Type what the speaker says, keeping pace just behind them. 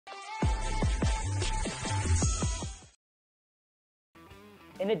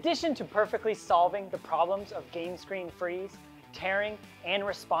In addition to perfectly solving the problems of game screen freeze, tearing, and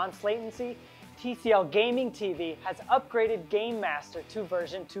response latency, TCL Gaming TV has upgraded Game Master to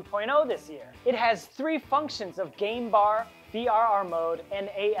version 2.0 this year. It has 3 functions of Game Bar, VRR mode, and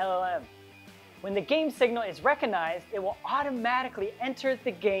ALLM. When the game signal is recognized, it will automatically enter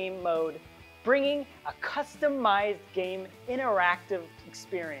the game mode, bringing a customized game interactive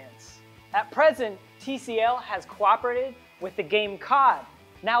experience. At present, TCL has cooperated with the game COD.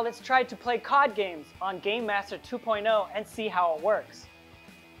 Now let's try to play COD games on Game Master 2.0 and see how it works.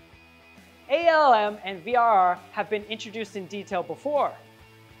 ALLM and VRR have been introduced in detail before.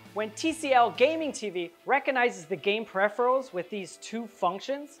 When TCL Gaming TV recognizes the game peripherals with these 2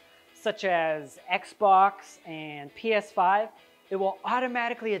 functions, such as Xbox and PS5, it will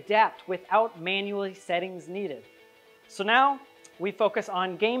automatically adapt without manually settings needed. So now we focus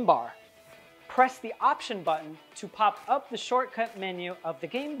on Game Bar. Press the option button to pop up the shortcut menu of the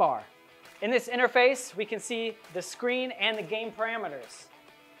game bar. In this interface, we can see the screen and the game parameters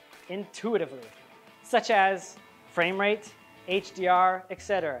intuitively, such as frame rate, HDR,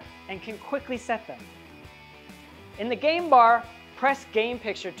 etc., and can quickly set them. In the game bar, press Game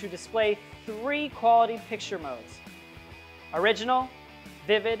Picture to display 3 quality picture modes: Original,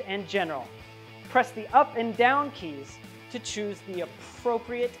 Vivid, and General. Press the up and down keys to choose the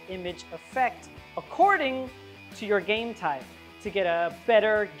appropriate image effect according to your game type to get a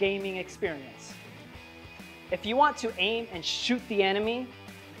better gaming experience. If you want to aim and shoot the enemy,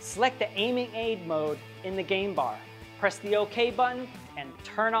 select the aiming aid mode in the game bar. Press the OK button and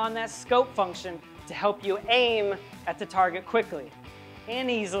turn on that scope function to help you aim at the target quickly and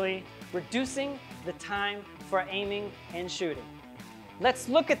easily, reducing the time for aiming and shooting. Let's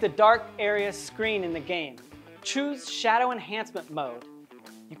look at the dark area screen in the game. Choose Shadow Enhancement mode.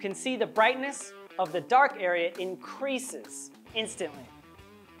 You can see the brightness of the dark area increases instantly,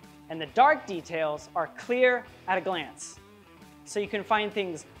 and the dark details are clear at a glance. So you can find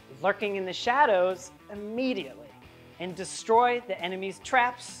things lurking in the shadows immediately and destroy the enemy's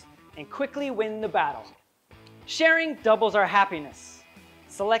traps and quickly win the battle. Sharing doubles our happiness.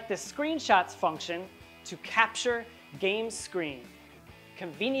 Select the Screenshots function to capture game screen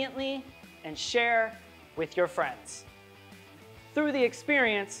conveniently and share with your friends. Through the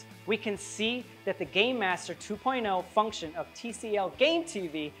experience, we can see that the Game Master 2.0 function of TCL Game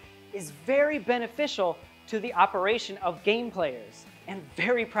TV is very beneficial to the operation of game players and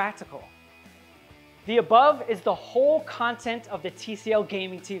very practical. The above is the whole content of the TCL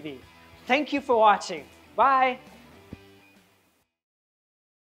Gaming TV. Thank you for watching. Bye!